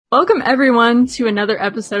Welcome everyone to another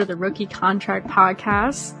episode of the Rookie Contract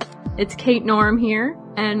Podcast. It's Kate Norm here,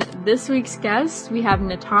 and this week's guest, we have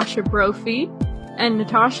Natasha Brophy. And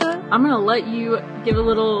Natasha, I'm going to let you give a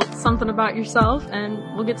little something about yourself and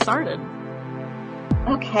we'll get started.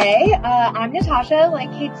 Okay, I'm Natasha,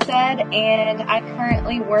 like Kate said, and I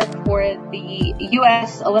currently work for the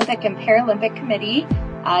U.S. Olympic and Paralympic Committee,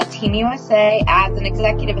 Team USA, as an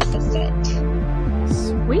executive assistant.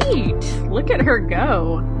 Sweet! Look at her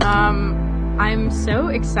go. I'm so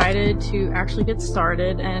excited to actually get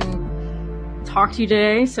started and talk to you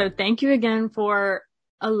today. So thank you again for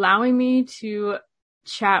allowing me to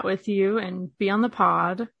chat with you and be on the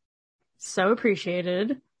pod. So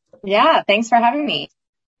appreciated. Yeah, thanks for having me.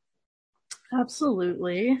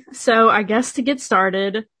 Absolutely. So I guess to get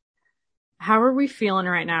started, how are we feeling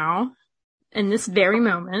right now in this very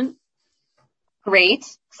moment? Great.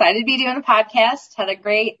 Excited to be doing a podcast. Had a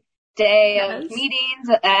great day of meetings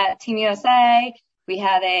at Team USA. We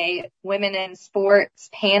had a women in sports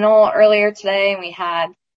panel earlier today, and we had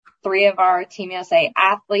 3 of our Team USA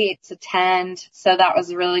athletes attend. So that was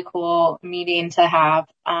a really cool meeting to have.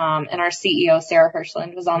 And our CEO, Sarah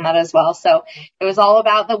Hirschland, was on that as well. So it was all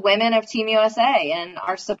about the women of Team USA and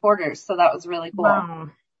our supporters. So that was really cool. Wow.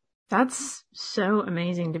 That's so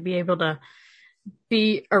amazing to be able to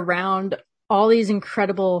be around all these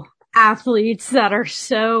incredible athletes that are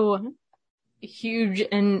so huge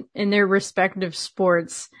in their respective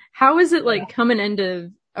sports. How is it like coming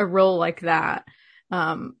into a role like that?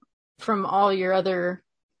 From all your other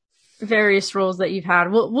various roles that you've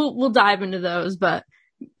had. We'll dive into those, but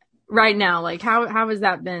right now, like how has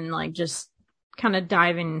that been, like just kind of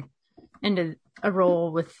diving into a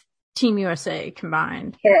role with Team USA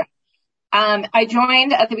combined? Sure. I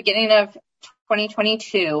joined at the beginning of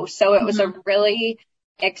 2022, so it was a really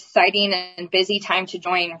exciting and busy time to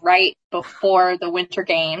join right before the Winter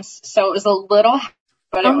Games. So it was a little,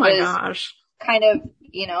 but it was kind of,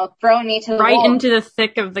 throwing me to the right wolves. Into the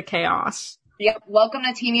thick of the chaos. Yep. Welcome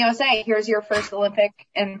to Team USA. Here's your first Olympic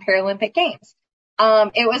and Paralympic Games.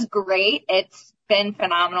 It was great. It's been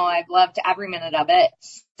phenomenal. I've loved every minute of it.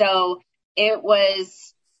 So it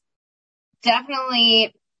was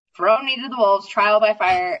definitely throwing me to the wolves, trial by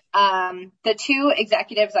fire. The 2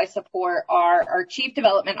 executives I support are our Chief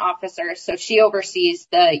Development Officer. So she oversees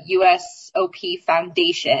the USOP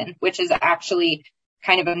Foundation, which is actually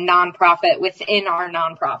kind of a nonprofit within our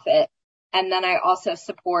nonprofit. And then I also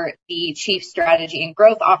support the Chief Strategy and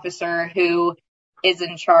Growth Officer, who is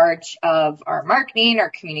in charge of our marketing, our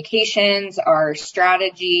communications, our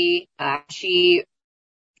strategy. She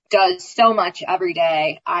does so much every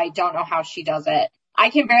day. I don't know how she does it. I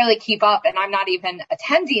can barely keep up, and I'm not even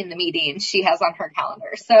attending the meetings she has on her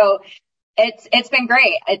calendar. So it's been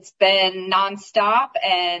great. It's been nonstop,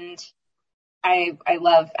 and I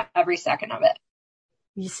love every second of it.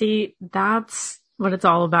 You see, that's what it's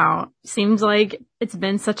all about. Seems like it's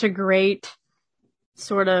been such a great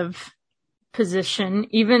sort of position,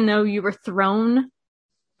 even though you were thrown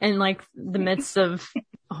in like the midst of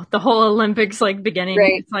the whole Olympics, like beginning.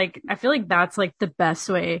 Right. It's like, I feel like that's like the best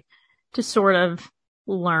way to sort of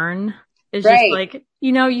learn is Right. just like,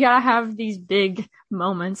 you gotta have these big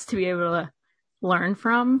moments to be able to learn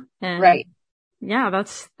from. And right. Yeah,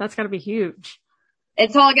 that's gotta be huge.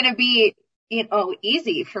 It's all going to be,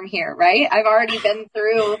 easy from here, right? I've already been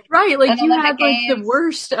through. Right. Like you Olympic had Games. Like the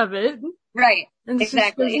worst of it. Right. And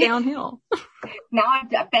exactly. Just goes downhill. Now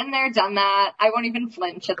I've been there, done that. I won't even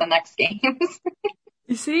flinch at the next games.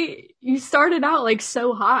 You see, you started out like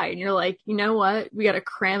so high and you're like, you know what? We got to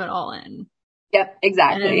cram it all in. Yep,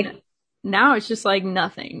 exactly. And now it's just like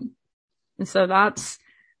nothing. And so that's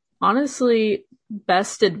honestly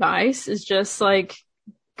best advice is just like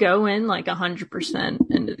go in like 100%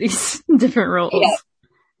 into these different roles. Yeah,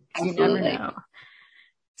 absolutely. You never know.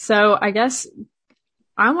 So I guess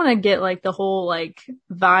I want to get like the whole like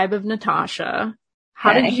vibe of Natasha.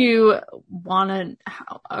 How did you want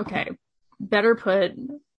to, better put,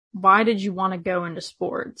 why did you want to go into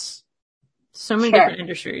sports? So many different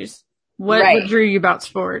industries. What drew you about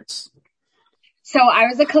sports? So I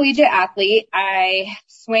was a collegiate athlete. I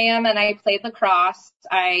swam and I played lacrosse.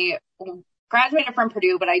 I graduated from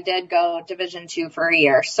Purdue, but I did go Division II for a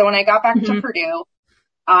year. So when I got back to Purdue,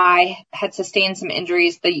 I had sustained some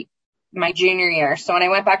injuries my junior year. So when I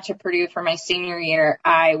went back to Purdue for my senior year,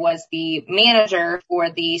 I was the manager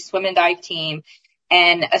for the swim and dive team.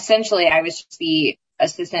 And essentially I was just the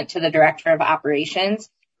assistant to the director of operations.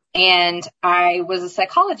 And I was a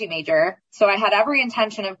psychology major. So I had every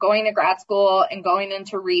intention of going to grad school and going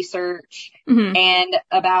into research. And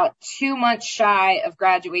about 2 months shy of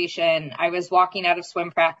graduation, I was walking out of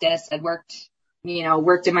swim practice. I'd worked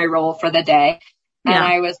worked in my role for the day. And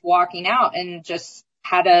I was walking out and just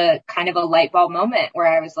had a kind of a light bulb moment where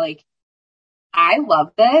I was like, I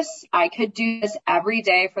love this. I could do this every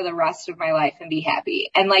day for the rest of my life and be happy.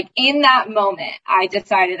 And like in that moment, I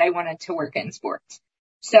decided I wanted to work in sports.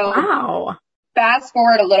 So wow. Fast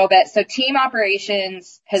forward a little bit. So team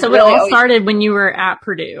operations has So really it all started when you were at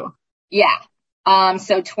Purdue. Yeah.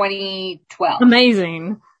 So 2012.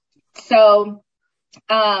 Amazing. So,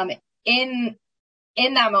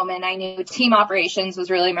 in that moment, I knew team operations was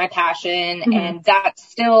really my passion, and that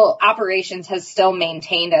operations has still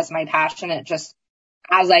maintained as my passion. It just,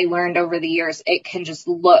 as I learned over the years, it can just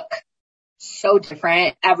look so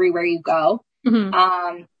different everywhere you go.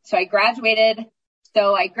 So I graduated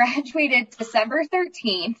December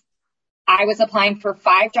 13th. I was applying for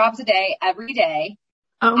 5 jobs a day, every day.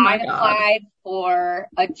 Oh my I God. applied for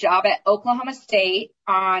a job at Oklahoma State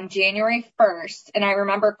on January 1st, and I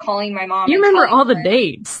remember calling my mom. You remember all the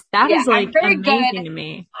dates. That is like amazing to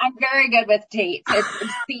me. I'm very good with dates. It's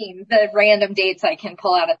obscene, the random dates I can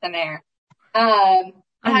pull out of thin air. And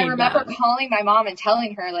I remember calling my mom and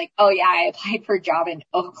telling her like, oh yeah, I applied for a job in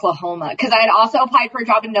Oklahoma, because I had also applied for a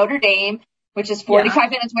job in Notre Dame, which is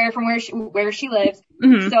 45 minutes away from where she lives.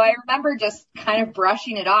 So I remember just kind of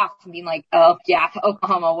brushing it off and being like, oh yeah,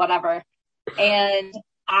 Oklahoma, whatever. And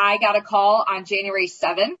I got a call on January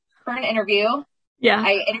 7th for an interview. Yeah.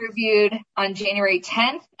 I interviewed on January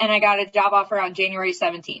 10th, and I got a job offer on January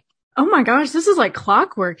 17th. Oh my gosh, this is like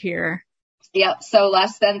clockwork here. Yep. So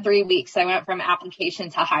less than 3 weeks, I went from application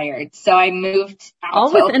to hired. So I moved out all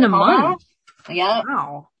to within Oklahoma. A month. Yep.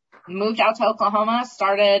 Wow. Moved out to Oklahoma,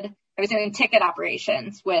 I was doing ticket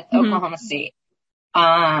operations with Oklahoma State.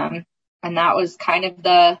 And that was kind of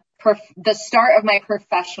the start of my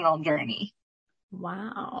professional journey.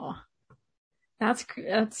 Wow. That's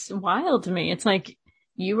wild to me. It's like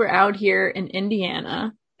you were out here in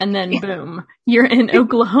Indiana and then boom, you're in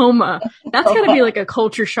Oklahoma. That's gotta be like a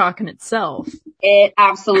culture shock in itself. It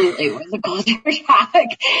absolutely was a culture shock.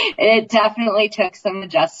 It definitely took some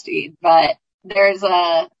adjusting, but there's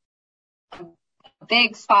a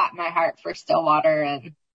big spot in my heart for Stillwater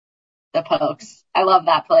and the Pokes. I love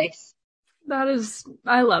that place.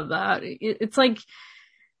 I love that. It's like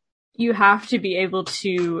you have to be able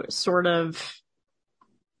to sort of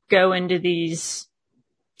go into these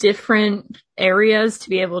different areas to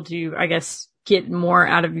be able to, I guess, get more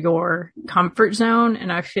out of your comfort zone.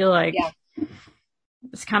 And I feel like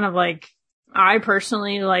it's kind of like I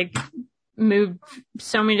personally like moved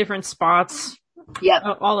so many different spots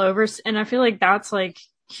all over. And I feel like that's like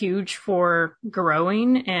huge for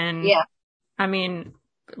growing. And I mean,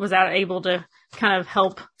 was that able to kind of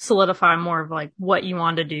help solidify more of like what you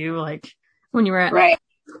want to do, like when you were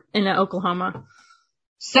in Oklahoma?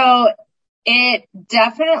 So it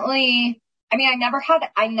definitely, I mean, I never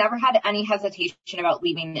had any hesitation about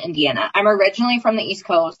leaving Indiana. I'm originally from the East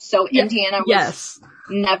Coast, so Indiana was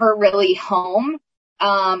never really home.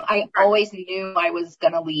 I always knew I was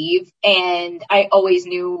going to leave, and I always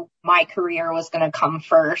knew my career was going to come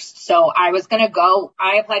first. So I was going to go.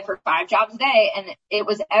 I applied for 5 jobs a day, and it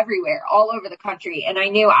was everywhere, all over the country. And I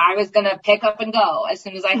knew I was going to pick up and go as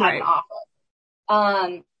soon as I had an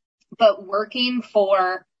offer. But working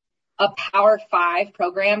for a Power 5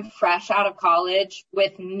 program fresh out of college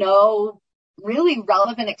with no really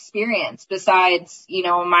relevant experience besides,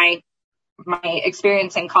 my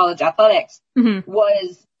experience in college athletics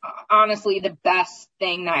was honestly the best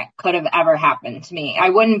thing that could have ever happened to me. I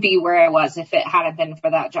wouldn't be where I was if it hadn't been for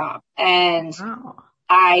that job. And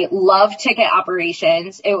I love ticket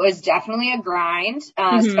operations. It was definitely a grind,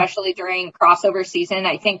 especially during crossover season.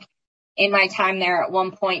 I think in my time there at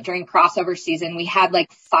one point during crossover season, we had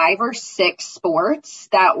like 5 or 6 sports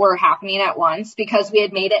that were happening at once because we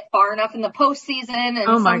had made it far enough in the postseason. And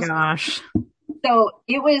oh my gosh. So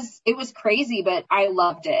it was crazy, but I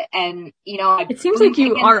loved it. And, it seems like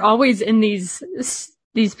you are always in these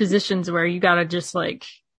positions where you gotta just like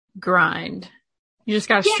grind. You just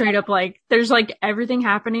gotta straight up like, there's like everything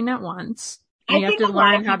happening at once. And you have to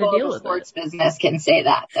learn how to deal with it. Sports business can say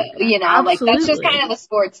that though, like that's just kind of the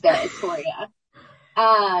sports biz for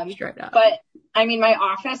you. Straight up. But I mean, my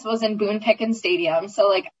office was in Boone Pickens Stadium. So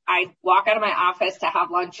like I walk out of my office to have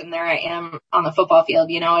lunch and there I am on the football field.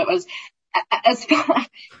 It was,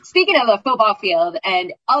 speaking of the football field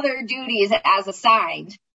and other duties as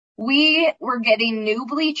assigned, we were getting new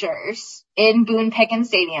bleachers in Boone Pickens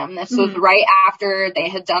Stadium. This was right after they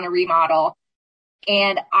had done a remodel.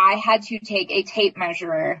 And I had to take a tape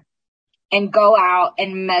measure and go out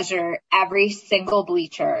and measure every single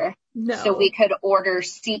bleacher so we could order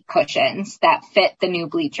seat cushions that fit the new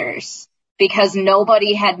bleachers. because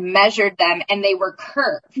nobody had measured them and they were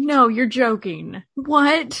curved. No, you're joking.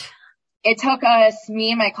 What? It took us, me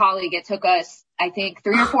and my colleague, I think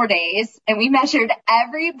 3 or 4 days, and we measured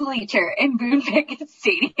every bleacher in Boone Pickett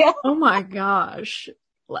Stadium. Oh my gosh.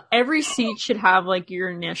 Every seat should have like your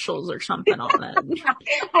initials or something on it.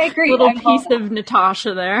 I agree. Little piece of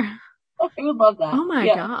Natasha there. I would love that. Oh my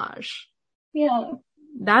gosh. Yeah.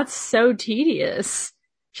 That's so tedious.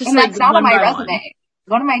 Just and that's not on my resume.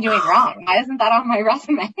 What am I doing wrong? Why isn't that on my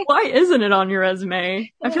resume? Why isn't it on your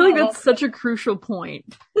resume? I feel like that's such a crucial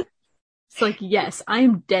point. It's like, yes, I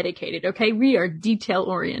am dedicated, okay? We are detail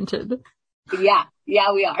oriented. Yeah,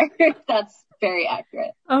 we are. That's very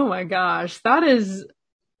accurate. Oh my gosh.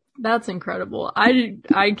 That's incredible.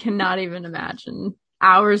 I cannot even imagine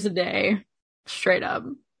hours a day, straight up,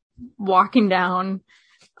 walking down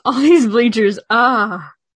all these bleachers. Yeah,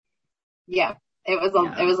 it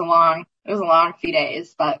was a long few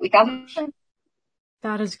days, but we got it done.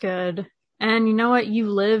 That is good. And you know what? You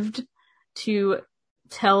lived to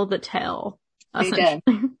tell the tale. I did.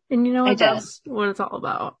 And you know what? That's what it's all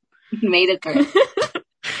about. Made it through.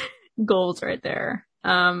 Goals right there.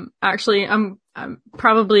 Actually, I'm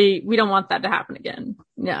probably, we don't want that to happen again.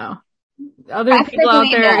 No. Other people out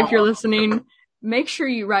there, if you're listening, make sure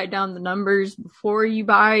you write down the numbers before you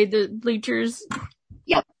buy the bleachers.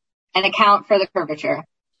 Yep. And account for the curvature.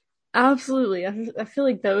 Absolutely. I feel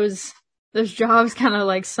like those jobs kind of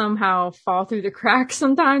like somehow fall through the cracks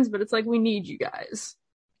sometimes, but it's like, we need you guys.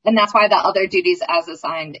 And that's why the other duties as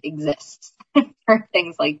assigned exist for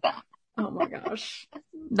things like that. Oh my gosh.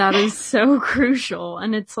 That is so crucial.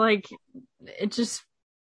 And it's like, it just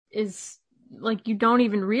is like, you don't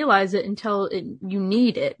even realize it until you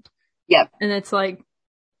need it. Yep. And it's like,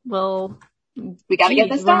 well, we gotta get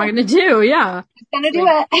this done. What am I gonna do? Yeah. Just gonna do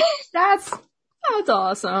it. That's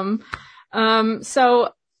awesome.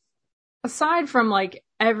 So aside from like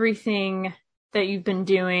everything that you've been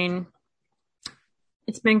doing,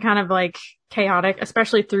 it's been kind of like chaotic,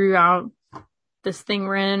 especially throughout this thing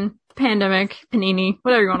we're in, pandemic, panini,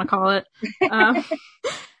 whatever you want to call it.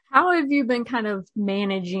 How have you been kind of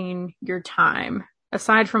managing your time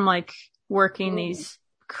aside from like working these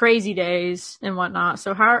crazy days and whatnot?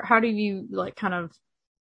 So how do you like kind of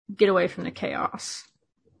get away from the chaos?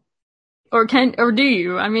 Or do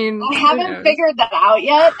you? I mean, I haven't figured that out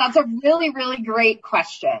yet. That's a really, really great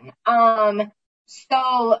question.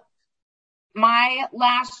 So my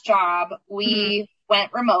last job, we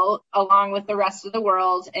went remote along with the rest of the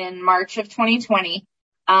world in March of 2020.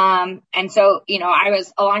 And so, I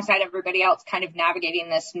was alongside everybody else kind of navigating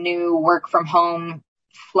this new work from home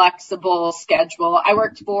flexible schedule. I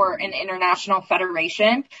worked for an international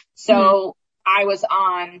federation. So I was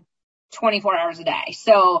on 24 hours a day.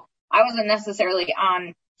 So I wasn't necessarily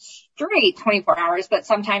on straight 24 hours, but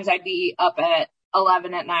sometimes I'd be up at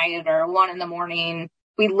 11 at night or 1 in the morning.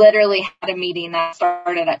 We literally had a meeting that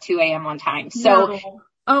started at 2 a.m. on time. So,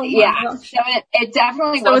 oh yeah, gosh. so it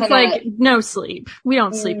definitely so wasn't. It's like no sleep. We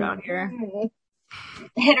don't sleep out here.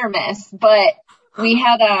 Hit or miss, but we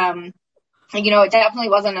had, it definitely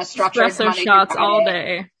wasn't a structured espresso shots all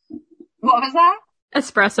day. What was that?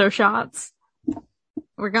 Espresso shots.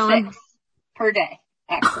 We're going 6 per day,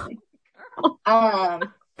 actually. So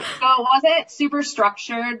it wasn't super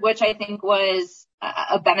structured, which I think was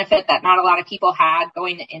a benefit that not a lot of people had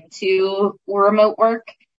going into remote work.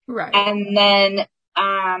 Right. And then,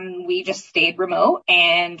 we just stayed remote,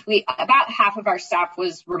 and about half of our staff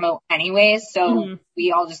was remote anyways. So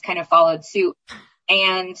we all just kind of followed suit.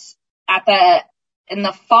 And in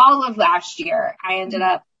the fall of last year, I ended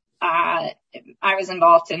up, I was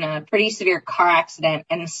involved in a pretty severe car accident.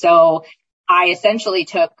 And so I essentially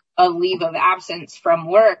took a leave of absence from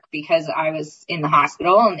work because I was in the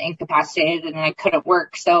hospital and incapacitated and I couldn't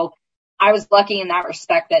work. So I was lucky in that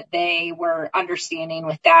respect that they were understanding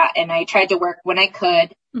with that. And I tried to work when I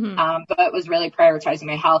could, but it was really prioritizing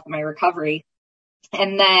my health and my recovery.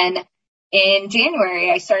 And then in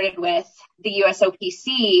January, I started with the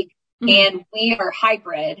USOPC, and we are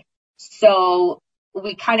hybrid. So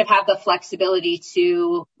we kind of have the flexibility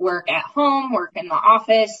to work at home, work in the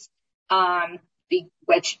office,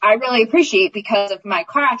 which I really appreciate because of my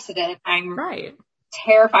car accident. I'm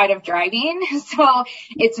terrified of driving. So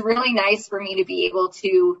it's really nice for me to be able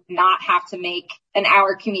to not have to make an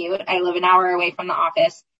hour commute. I live an hour away from the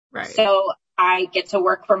office. Right. So I get to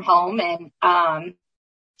work from home, and I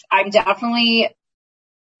definitely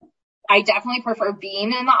prefer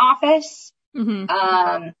being in the office.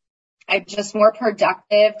 I'm just more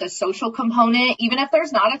productive. The social component, even if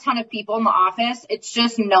there's not a ton of people in the office, it's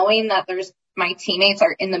just knowing that my teammates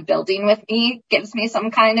are in the building with me gives me some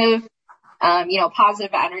kind of, positive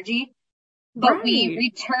energy. but we Right.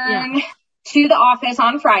 return Yeah. to the office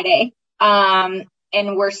on Friday.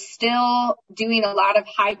 And we're still doing a lot of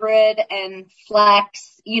hybrid and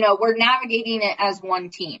flex. We're navigating it as one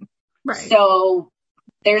team. Right. So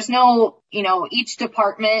there's no, each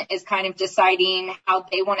department is kind of deciding how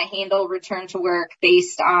they want to handle return to work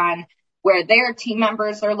based on where their team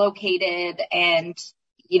members are located and,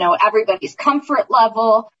 everybody's comfort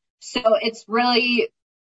level. So it's really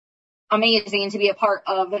amazing to be a part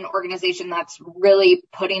of an organization that's really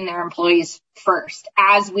putting their employees first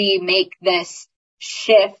as we make this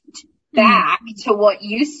shift back to what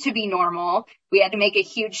used to be normal. We had to make a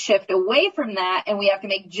huge shift away from that, and we have to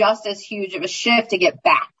make just as huge of a shift to get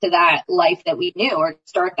back to that life that we knew or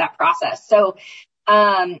start that process. So,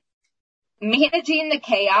 managing the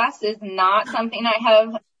chaos is not something I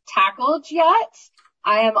have tackled yet.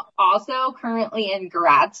 I am also currently in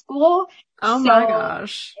grad school. Oh so my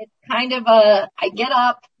gosh. It's kind of I get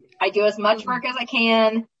up, I do as much work as I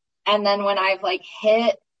can. And then when I've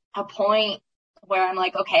hit a point where I'm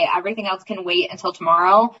like, okay, everything else can wait until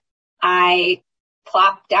tomorrow, I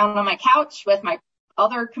plop down on my couch with my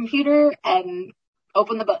other computer and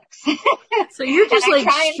open the books. So you're just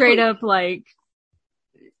straight up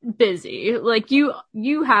busy.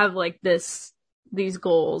 You have these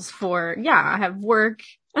goals for, I have work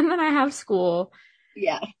and then I have school.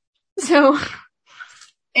 Yeah. So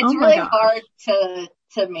it's really hard to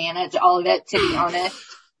manage all of it, to be honest.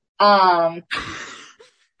 I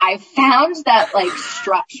found that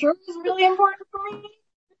structure is really important for me.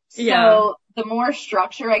 So the more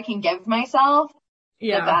structure I can give myself, the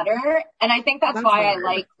better. And I think that's why hard. I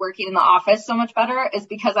like working in the office so much better, is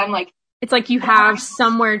because I'm it's like you have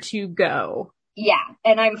somewhere to go. Yeah.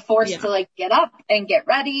 And I'm forced to get up and get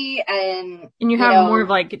ready, and you have more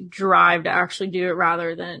of drive to actually do it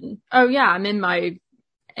rather than, I'm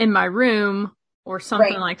in my room or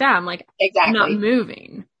something like that. I'm exactly. I'm not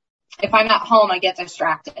moving. If I'm at home, I get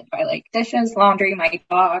distracted by dishes, laundry, my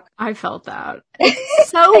dog. I felt that. It's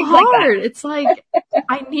so hard. It's I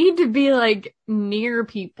need to be near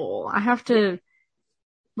people. I have to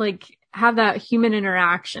have that human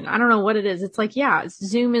interaction. I don't know what it is. It's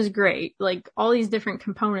Zoom is great. All these different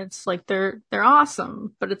components, they're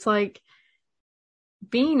awesome, but it's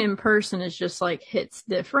being in person is just hits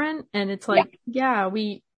different. And it's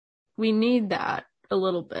we need that a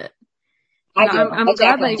little bit. I'm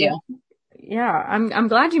glad I'm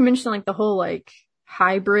glad you mentioned the whole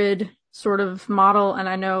hybrid sort of model. And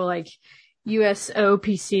I know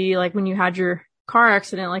USOPC, when you had your car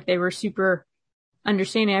accident, they were super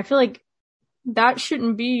understanding. I feel that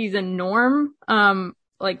shouldn't be the norm. Back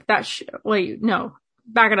it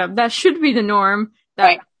up. That should be the norm,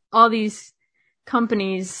 that all these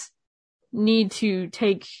companies need to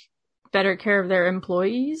take better care of their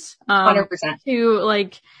employees. 100%. To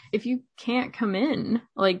if you can't come in,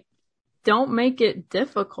 don't make it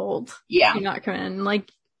difficult. Yeah. To not come in.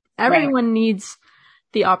 Everyone needs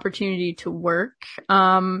the opportunity to work.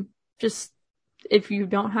 Just if you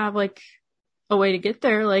don't have a way to get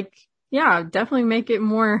there, definitely make it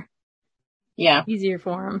more easier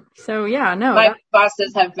for them. So my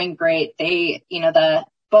bosses have been great. They,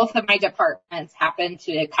 both of my departments happen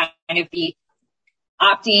to kind of be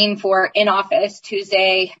opting for in office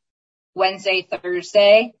Tuesday, Wednesday,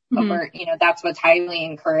 Thursday, or, that's what's highly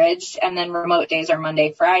encouraged. And then remote days are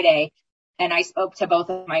Monday, Friday. And I spoke to both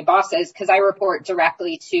of my bosses because I report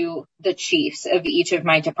directly to the chiefs of each of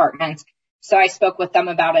my departments. So I spoke with them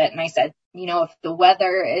about it, and I said, if the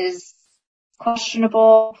weather is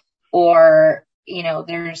questionable or,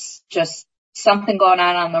 there's just something going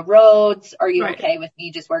on the roads, are you okay with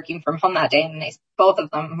me just working from home that day? And both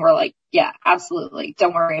of them were yeah, absolutely.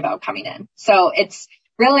 Don't worry about coming in. So it's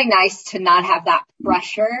really nice to not have that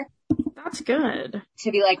pressure. That's good.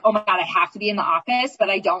 To be oh my God, I have to be in the office, but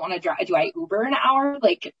I don't want to drive. Do I Uber an hour? So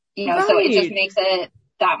it just makes it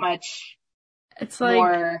that much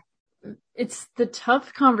more. It's the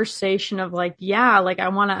tough conversation of I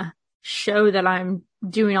want to show that I'm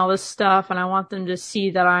doing all this stuff and I want them to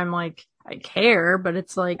see that I'm I care, but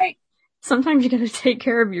it's sometimes you got to take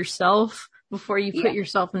care of yourself before you put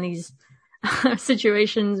yourself in these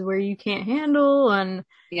situations where you can't handle. And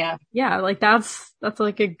that's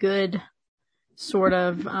a good sort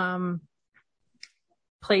of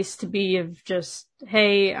place to be, of just,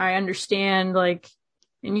 hey, I understand, and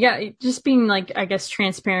you got just being I guess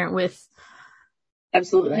transparent with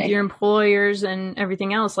absolutely your employers and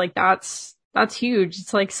everything else. That's huge.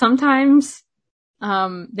 It's sometimes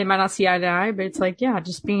they might not see eye to eye, but it's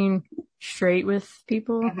just being straight with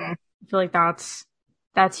people. I feel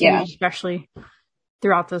that's huge, especially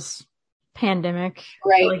throughout this pandemic.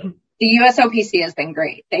 Right. The USOPC has been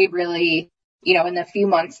great. They really in the few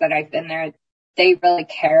months that I've been there, they really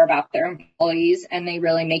care about their employees, and they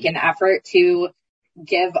really make an effort to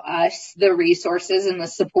give us the resources and the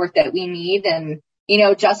support that we need. And,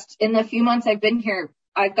 just in the few months I've been here,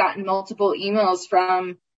 I've gotten multiple emails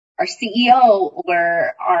from our CEO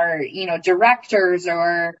or our, directors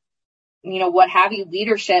or, what have you,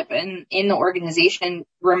 leadership in the organization,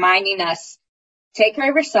 reminding us, take care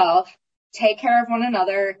of yourself, take care of one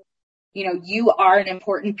another. You are an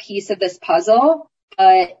important piece of this puzzle,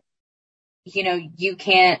 but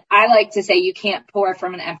I like to say you can't pour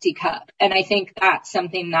from an empty cup. And I think that's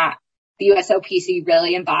something that the USOPC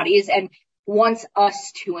really embodies and wants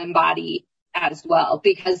us to embody as well.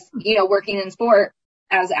 Because, working in sport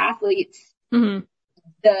as athletes, Mm-hmm.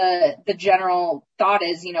 the general thought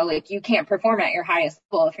is, you can't perform at your highest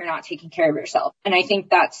level if you're not taking care of yourself. And I think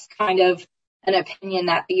that's kind of an opinion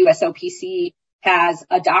that the USOPC has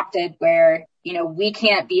adopted, where, we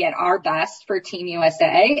can't be at our best for Team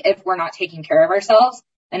USA if we're not taking care of ourselves.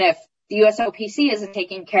 And if the USOPC isn't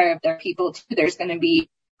taking care of their people too,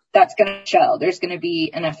 that's going to show. There's going to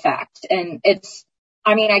be an effect. And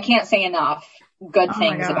I can't say enough good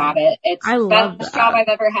things about it. It's the best job I've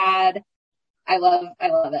ever had. I love it. I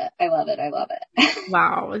love it. I love it.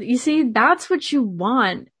 Wow. You see, that's what you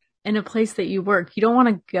want in a place that you work. You don't want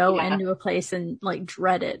to go into a place and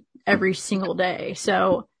dread it every single day.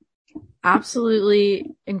 So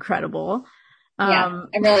absolutely incredible. I'm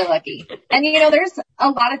really lucky. And, there's a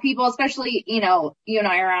lot of people, especially, you and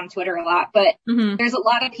I are on Twitter a lot, but there's a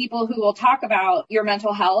lot of people who will talk about your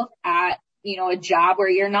mental health at, a job where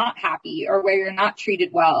you're not happy or where you're not treated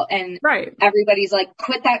well. And everybody's like,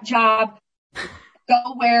 quit that job,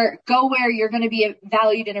 go where you're going to be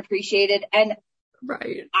valued and appreciated. And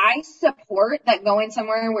I support that going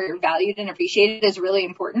somewhere where you're valued and appreciated is really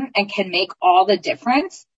important and can make all the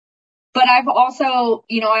difference. But I've also,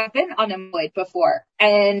 I've been unemployed before,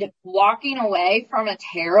 and walking away from a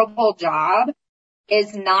terrible job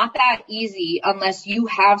is not that easy unless you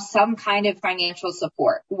have some kind of financial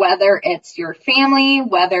support, whether it's your family,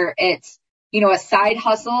 whether it's, a side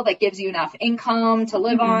hustle that gives you enough income to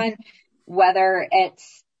live on, whether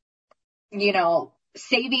it's,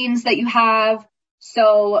 savings that you have.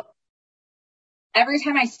 So every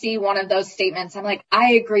time I see one of those statements, I'm like,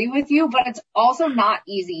 I agree with you, but it's also not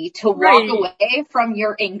easy to walk away from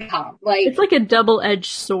your income. It's like a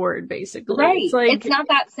double-edged sword, basically. Right. It's not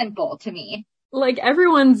that simple to me.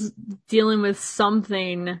 Everyone's dealing with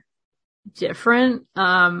something different.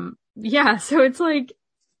 So it's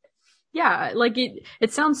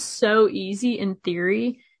it sounds so easy in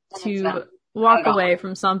theory to walk away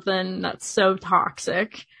from something that's so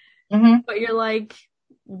toxic. But you're like,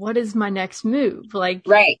 what is my next move? I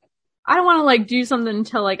don't want to do something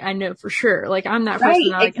until I know for sure. I'm that person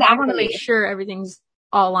that I want to make sure everything's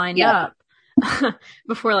all lined up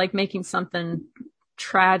before making something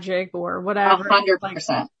tragic or whatever.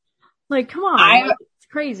 100%. Come on, it's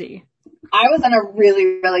crazy. I was in a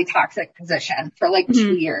really, really toxic position for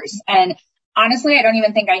 2 years, and honestly, I don't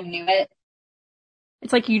even think I knew it.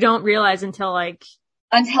 It's you don't realize until I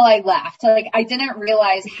left. I didn't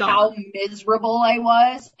realize how miserable I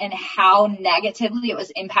was and how negatively it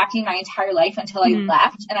was impacting my entire life until I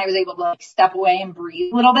left, and I was able to step away and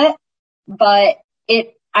breathe a little bit. But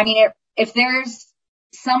if there's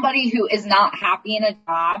somebody who is not happy in a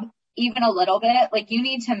job, even a little bit, you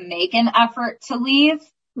need to make an effort to leave.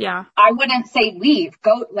 Yeah. I wouldn't say leave.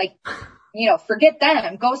 Go, forget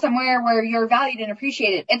them. Go somewhere where you're valued and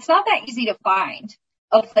appreciated. It's not that easy to find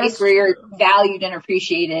a place where you're valued and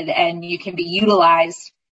appreciated and you can be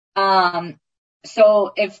utilized.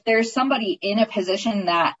 So if there's somebody in a position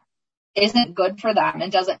that isn't good for them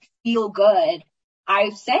and doesn't feel good, I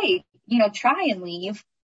say, try and leave.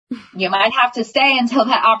 You might have to stay until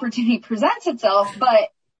that opportunity presents itself, but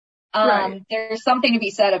there's something to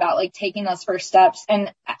be said about taking those first steps.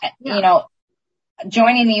 And,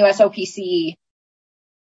 joining the USOPC,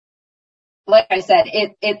 like I said,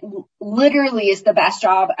 it literally is the best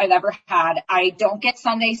job I've ever had. I don't get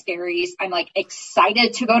Sunday scaries. I'm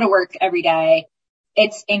excited to go to work every day.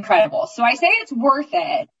 It's incredible. So I say it's worth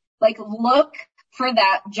it. Look for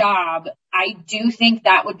that job. I do think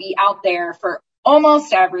that would be out there for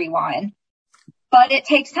almost everyone, but it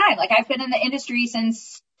takes time. I've been in the industry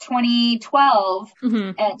since 2012,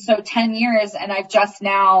 and so 10 years, and I've just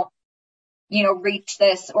now, reached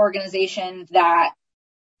this organization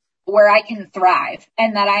where I can thrive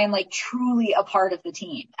and that I am truly a part of the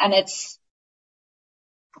team. And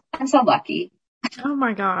I'm so lucky. Oh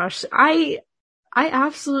my gosh. I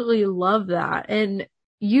absolutely love that. And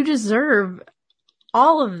you deserve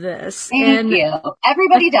all of this. Thank you.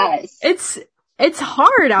 Everybody does. it's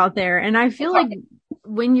hard out there. And I feel like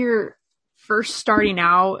when you're first starting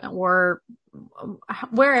out or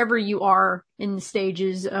wherever you are in the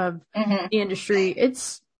stages of the industry,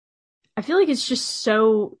 I feel like it's just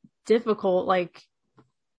so difficult, like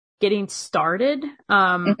getting started.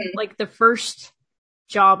 Like the first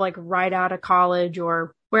job, like right out of college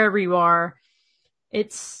or wherever you are,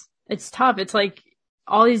 it's tough. It's like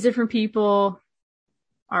all these different people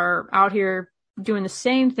are out here doing the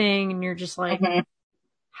same thing, and you're just like,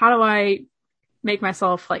 how do I make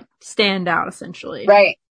myself like stand out, essentially?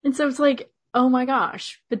 Right. And so it's like, oh my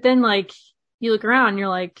gosh. But then like you look around and you're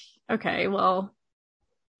like, okay, well,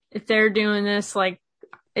 if they're doing this, like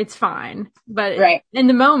it's fine. But in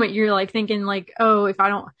the moment you're like thinking like, oh, if I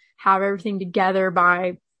don't have everything together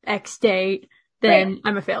by X date, then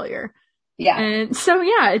I'm a failure. Yeah. And so,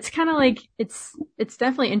 yeah, it's kind of like, it's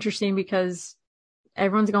definitely interesting because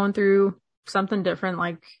everyone's going through something different,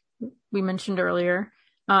 like we mentioned earlier.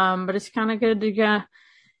 But it's kind of good to,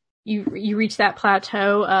 you reach that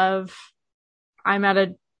plateau of, I'm at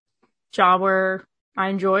a job where I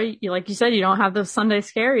enjoy, like you said, you don't have those Sunday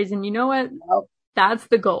scaries, and you know what? Nope. That's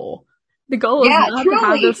the goal. The goal is not to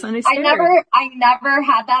have those Sunday scaries. I never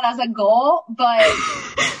had that as a goal, but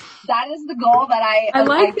that is the goal that I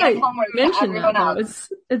like that you mentioned that, though.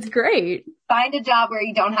 It's great. Find a job where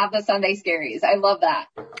you don't have the Sunday scaries. I love that.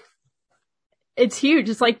 It's huge.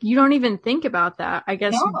 It's like you don't even think about that, I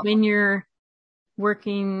guess, when you're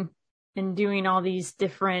working and doing all these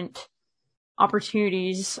different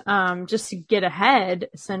opportunities, just to get ahead,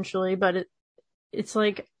 essentially. But it's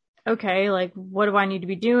like, okay, like, what do I need to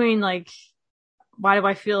be doing? Like, why do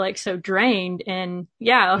I feel like so drained? And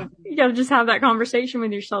yeah, you gotta just have that conversation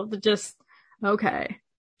with yourself to just, okay,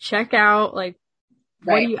 check out, like,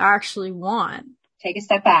 what do you actually want? Take a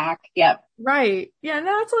step back. Yep. Right. Yeah,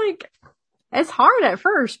 no, it's like, it's hard at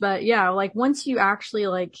first, but yeah, like once you actually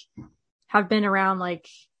like have been around like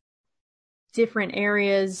different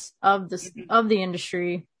areas of the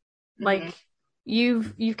industry, like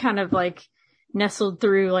you've kind of like nestled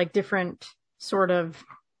through like different sort of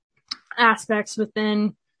aspects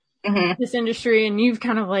within this industry, and you've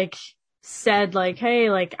kind of like said like, hey,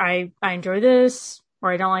 like I enjoy this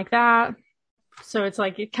or I don't like that. So it's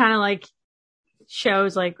like, it kind of like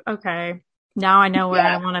shows like, okay, now I know where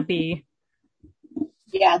I want to be.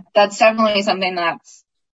 Yeah, that's definitely something that's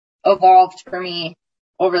evolved for me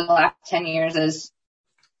over the last 10 years is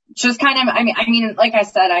just kind of, I mean, like I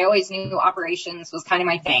said, I always knew operations was kind of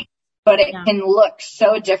my thing, but it can look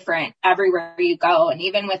so different everywhere you go. And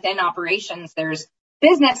even within operations, there's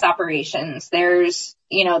business operations. There's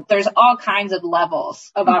all kinds of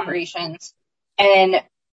levels of operations. And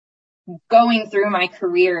going through my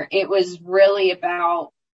career, it was really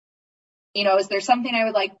about, is there something I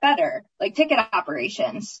would like better? Like ticket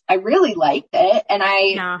operations. I really liked it. And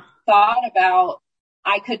I thought about,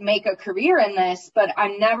 I could make a career in this, but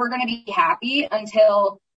I'm never going to be happy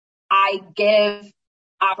until I give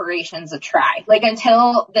operations a try. Like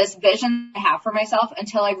until this vision I have for myself,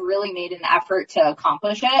 until I've really made an effort to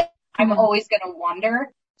accomplish it, I'm always going to wonder.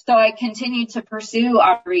 So I continued to pursue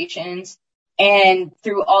operations, and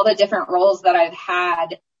through all the different roles that I've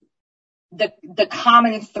had, the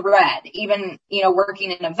common thread, even,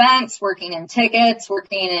 working in events, working in tickets,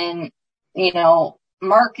 working in,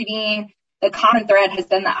 marketing, the common thread has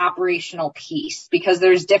been the operational piece, because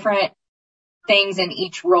there's different things in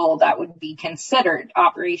each role that would be considered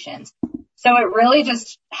operations. So it really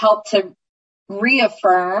just helped to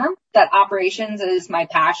reaffirm that operations is my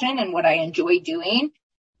passion and what I enjoy doing.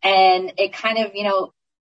 And it kind of,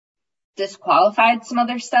 disqualified some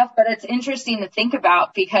other stuff, but it's interesting to think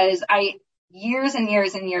about, because years and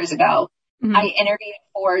years and years ago, I interviewed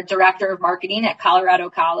for director of marketing at Colorado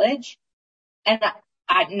College. And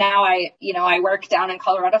I work down in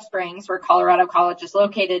Colorado Springs, where Colorado College is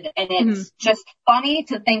located. And it's just funny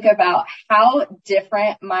to think about how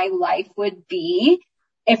different my life would be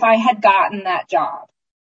if I had gotten that job.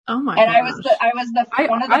 Oh my gosh.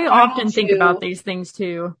 And I often think about these things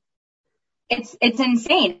too. It's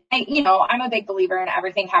insane. I'm a big believer in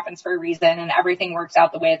everything happens for a reason and everything works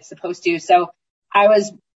out the way it's supposed to. So I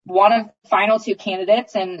was one of the final two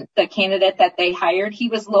candidates, and the candidate that they hired, he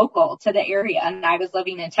was local to the area, and I was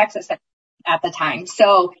living in Texas at the time.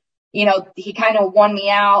 So, he kind of won me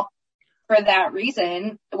out for that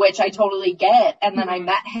reason, which I totally get. And then I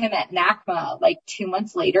met him at NACMA like 2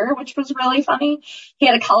 months later, which was really funny. He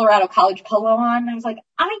had a Colorado College polo on, and I was like,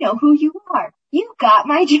 I know who you are. You got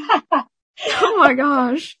my job. Oh my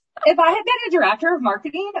gosh. If I had been a director of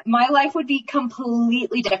marketing, my life would be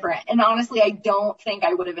completely different. And honestly, I don't think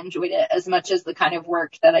I would have enjoyed it as much as the kind of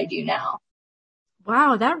work that I do now.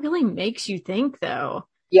 Wow, that really makes you think though.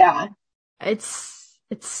 Yeah. It's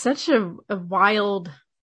such a wild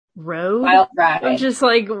road Wild of ride. just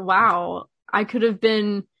like, wow, I could have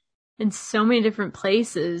been in so many different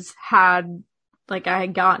places had like I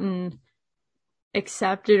had gotten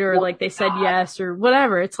accepted or like they said yes or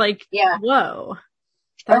whatever. It's like, Yeah. whoa,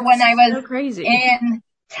 Or when I that's was so crazy. in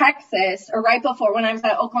Texas, or right before when I was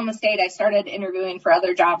at Oklahoma State, I started interviewing for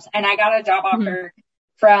other jobs, and I got a job Mhm. offer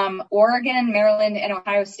from Oregon, Maryland, and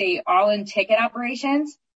Ohio State, all in ticket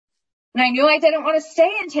operations. And I knew I didn't want to stay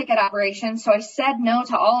in ticket operations, so I said no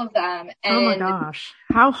to all of them. Oh my And gosh.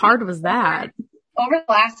 How hard was that? over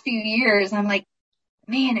the last few years, I'm like,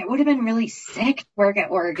 man, it would have been really sick to work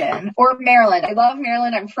at Oregon or Maryland. I love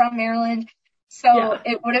Maryland. I'm from Maryland. So Yeah.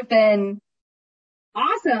 it would have been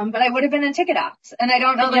awesome, but I would have been in ticket ops. And I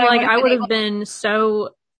don't know And that you're I like, would have I been would able, have been so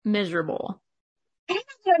miserable. I don't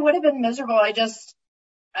know that I would have been miserable.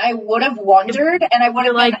 I would have wondered, and I would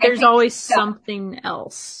You're have been, like, I there's think, always stuck. something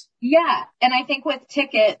else. Yeah. And I think with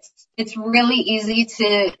tickets, it's really easy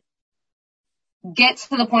to get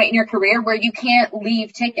to the point in your career where you can't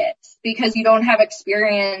leave tickets because you don't have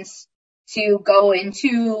experience to go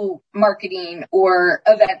into marketing or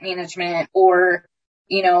event management or,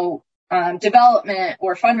 development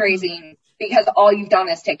or fundraising because all you've done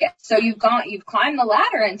is tickets. So you've climbed the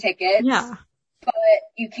ladder in tickets, Yeah. but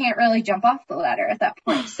you can't really jump off the ladder at that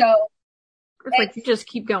point. So It's like you just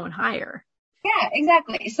keep going higher. yeah,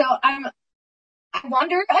 exactly. So I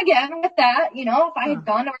wonder again with that, if I had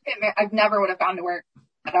gone to work I never would have gone to work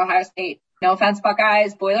at Ohio State. No offense,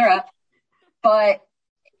 Buckeyes, boiler up. But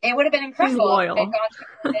it would have been incredible if I had gone to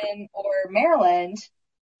Oregon or Maryland.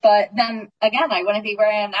 But then again, I wouldn't be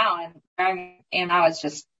where I am now. And where I am now is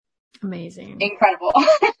just Amazing. incredible.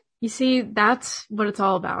 You see, that's what it's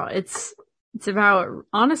all about. It's about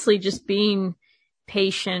honestly just being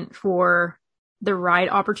patient for the right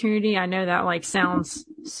opportunity. I know that like sounds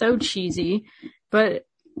so cheesy, but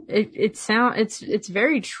it's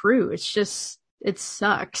very true. It's just, it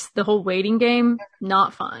sucks. The whole waiting game,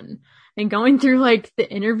 not fun. And going through like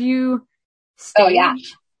the interview stage, Oh, yeah.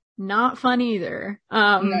 not fun either.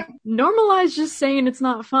 No. Normalize just saying it's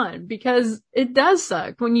not fun because it does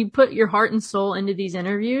suck when you put your heart and soul into these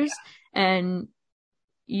interviews and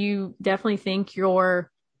you definitely think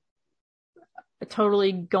you're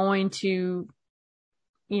totally going to,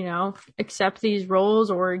 accept these roles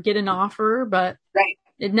or get an offer, but Right.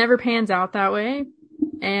 it never pans out that way.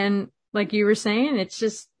 And like you were saying, it's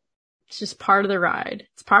just part of the ride.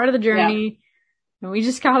 It's part of the journey. Yeah. And we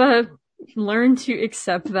just gotta learn to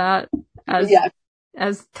accept that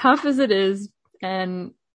as tough as it is.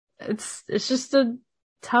 And it's just a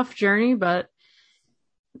tough journey, but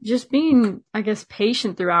just being, I guess,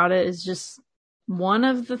 patient throughout it is just one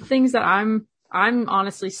of the things that I'm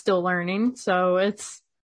honestly still learning. So it's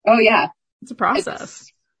a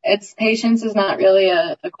process. It's patience is not really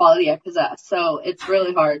a quality I possess. So it's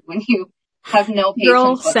really hard when you have no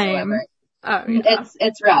patience whatsoever. Oh, yeah.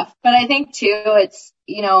 It's rough. But I think too, it's,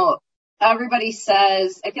 everybody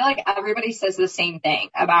says, I feel like everybody says the same thing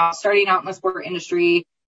about starting out in the sport industry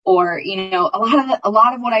or, a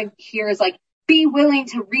lot of what I hear is like, be willing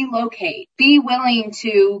to relocate, be willing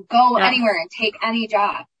to go anywhere and take any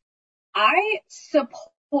job. I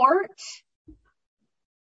support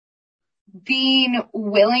being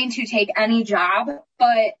willing to take any job,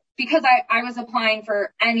 but because I was applying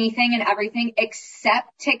for anything and everything except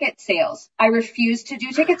ticket sales. I refused to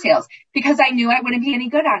do ticket sales because I knew I wouldn't be any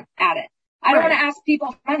good at it. I don't want to ask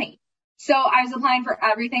people for money. So I was applying for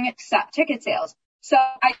everything except ticket sales. So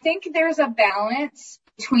I think there's a balance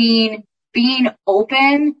between being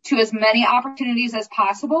open to as many opportunities as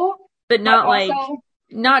possible, but not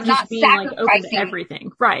just being like open to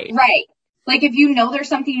everything. Right. Right. Like if you know there's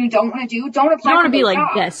something you don't want to do, don't apply. You don't want to be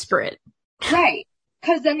like desperate. Right.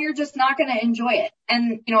 Because then you're just not going to enjoy it.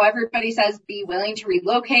 And, everybody says be willing to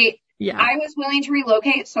relocate. Yeah. I was willing to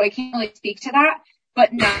relocate, so I can't really speak to that.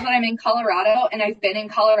 But now that I'm in Colorado and I've been in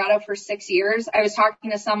Colorado for 6 years, I was talking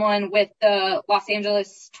to someone with the Los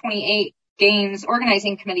Angeles 28 Games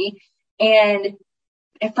Organizing Committee. And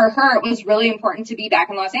for her, it was really important to be back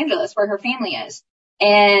in Los Angeles where her family is.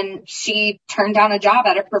 And she turned down a job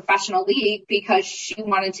at a professional league because she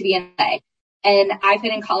wanted to be in LA. And I've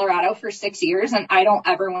been in Colorado for 6 years and I don't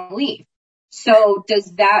ever want to leave. So does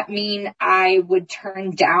that mean I would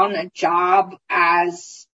turn down a job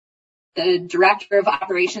as the director of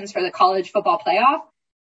operations for the college football playoff?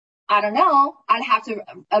 I don't know. I'd have to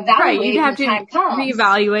evaluate. Right, you'd have to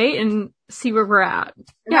reevaluate and see where we're at.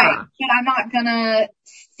 Yeah. Right. But I'm not going to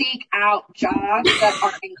seek out jobs that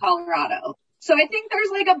aren't in Colorado. So I think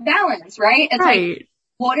there's like a balance, right? It's like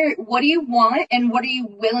what do you want and what are you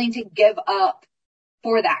willing to give up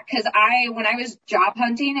for that? Cause when I was job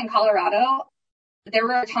hunting in Colorado, there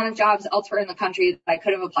were a ton of jobs elsewhere in the country that I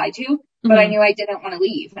could have applied to, but I knew I didn't want to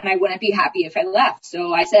leave and I wouldn't be happy if I left.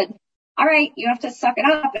 So I said, all right, you have to suck it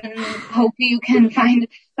up and hope you can find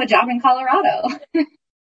a job in Colorado.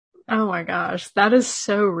 Oh my gosh. That is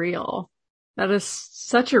so real. That is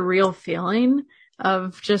such a real feeling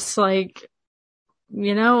of just like,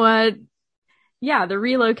 you know what? Yeah, the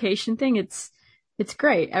relocation thing, it's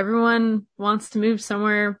great. Everyone wants to move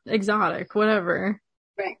somewhere exotic, whatever.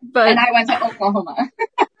 Right. But and I went to Oklahoma.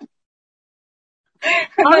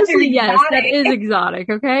 Honestly, yes, that is exotic,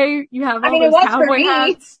 okay? You have all those cowboy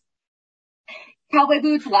hats. Cowboy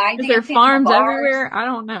boots, line dancing. Is there farms everywhere? I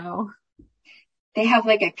don't know. They have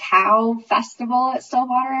like a cow festival at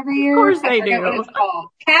Stillwater every year. Of course they do. What it's called.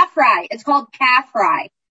 Calf fry. It's called calf fry.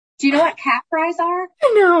 Do you know what calf fries are?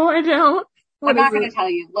 No, I don't. I'm not going to tell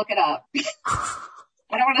you. Look it up.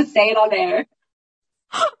 I don't want to say it on air.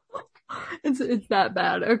 It's that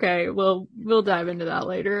bad. Okay, well, we'll dive into that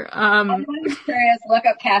later. I'm curious. Look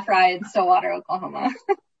up calf fry in Stillwater, Oklahoma.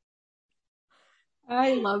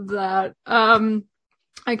 I love that.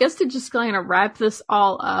 I guess to just kind of wrap this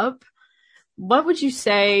all up, what would you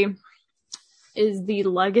say is the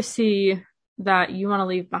legacy that you want to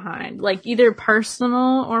leave behind? Like either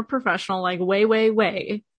personal or professional, like way, way,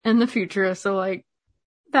 way in the future. So like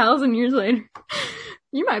 1,000 years later,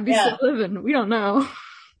 you might be still living. We don't know.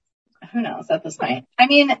 Who knows at this point? I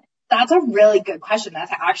mean, that's a really good question.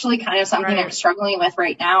 That's actually kind of something I'm struggling with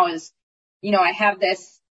right now is, you know, I have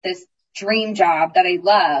this dream job that I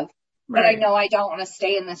love, but I know I don't want to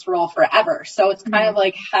stay in this role forever. So it's kind of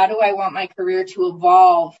like, how do I want my career to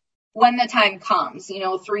evolve when the time comes, you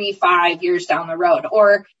know, 3-5 years down the road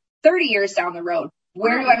or 30 years down the road?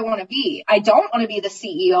 Where do I want to be? I don't want to be the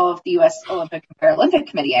CEO of the U.S. Olympic and Paralympic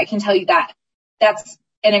Committee. I can tell you that. That's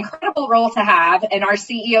an incredible role to have. And our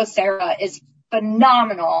CEO, Sarah, is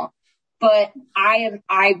phenomenal, but I'm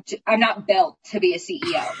not built to be a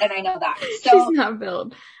CEO. And I know that. So she's not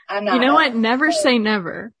built. I'm not. You know what? Never say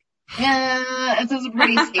never. Yeah, it's a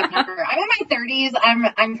pretty safe number. I'm in my 30s.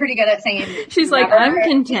 I'm pretty good at saying she's never. like, I'm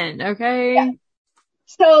content. Okay. Yeah.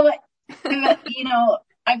 So, you know,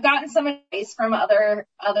 I've gotten some advice from other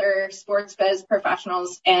sports biz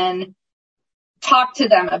professionals and talked to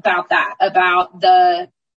them about that, about the,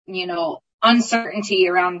 you know, uncertainty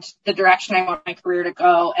around the direction I want my career to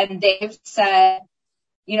go. And they've said,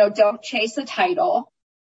 you know, don't chase a title.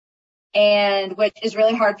 And which is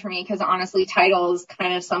really hard for me because honestly, title is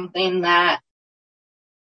kind of something that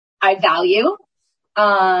I value.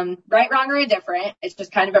 Right, wrong, or indifferent. It's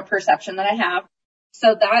just kind of a perception that I have.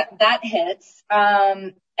 So that hits.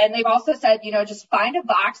 And they've also said, you know, just find a job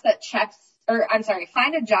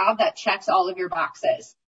that checks all of your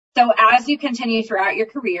boxes. So as you continue throughout your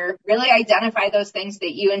career, really identify those things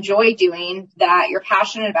that you enjoy doing, that you're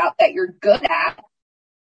passionate about, that you're good at,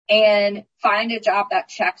 and find a job that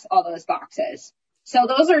checks all those boxes. So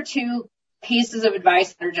those are two pieces of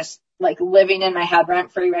advice that are just like living in my head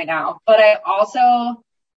rent free right now. But I also,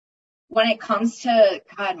 when it comes to,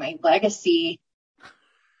 God, my legacy,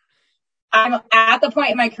 I'm at the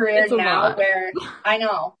point in my career now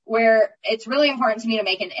where it's really important to me to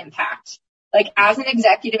make an impact. Like as an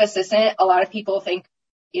executive assistant, a lot of people think,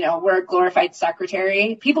 you know, we're a glorified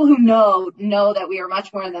secretary. People who know that we are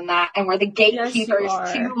much more than that. And we're the gatekeepers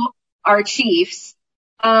to our chiefs.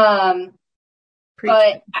 But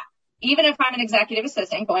even if I'm an executive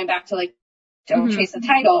assistant, going back to like, don't chase a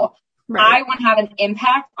title, I want to have an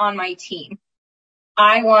impact on my team.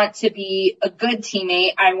 I want to be a good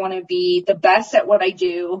teammate. I want to be the best at what I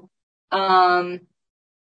do. And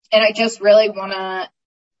I just really want to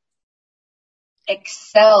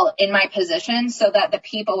excel in my position so that the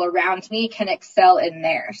people around me can excel in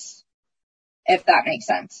theirs, if that makes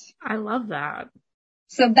sense. I love that.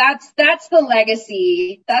 So that's the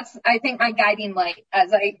legacy. That's, I think, my guiding light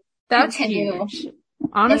as I continue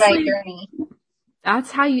honestly, in my journey.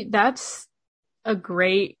 That's a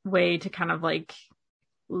great way to kind of like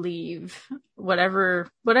leave whatever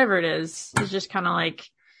it is just kind of like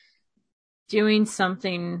doing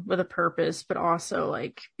something with a purpose, but also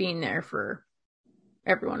like being there for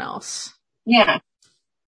everyone else. Yeah.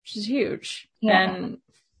 Which is huge. Yeah. And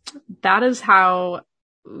that is how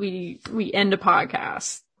we end a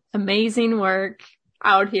podcast. Amazing work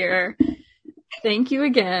out here. Thank you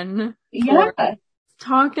again for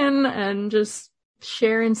talking and just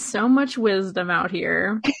sharing so much wisdom out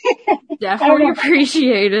here. Definitely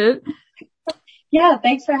appreciate it. Yeah,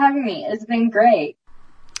 thanks for having me. It's been great.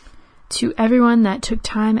 To everyone that took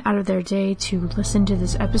time out of their day to listen to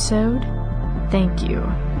this episode, thank you.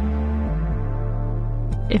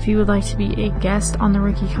 If you would like to be a guest on the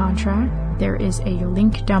rookie contract, there is a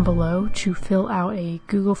link down below to fill out a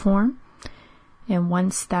Google form. And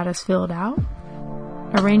once that is filled out,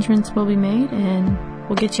 arrangements will be made and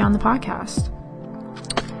we'll get you on the podcast.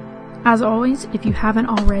 As always, if you haven't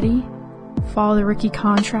already, follow the rookie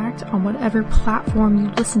contract on whatever platform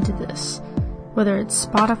you listen to this, whether it's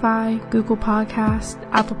Spotify, Google Podcasts,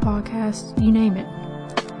 Apple Podcasts, you name it.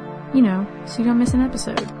 So you don't miss an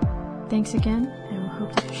episode. Thanks again, and we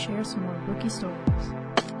hope to share some more rookie stories.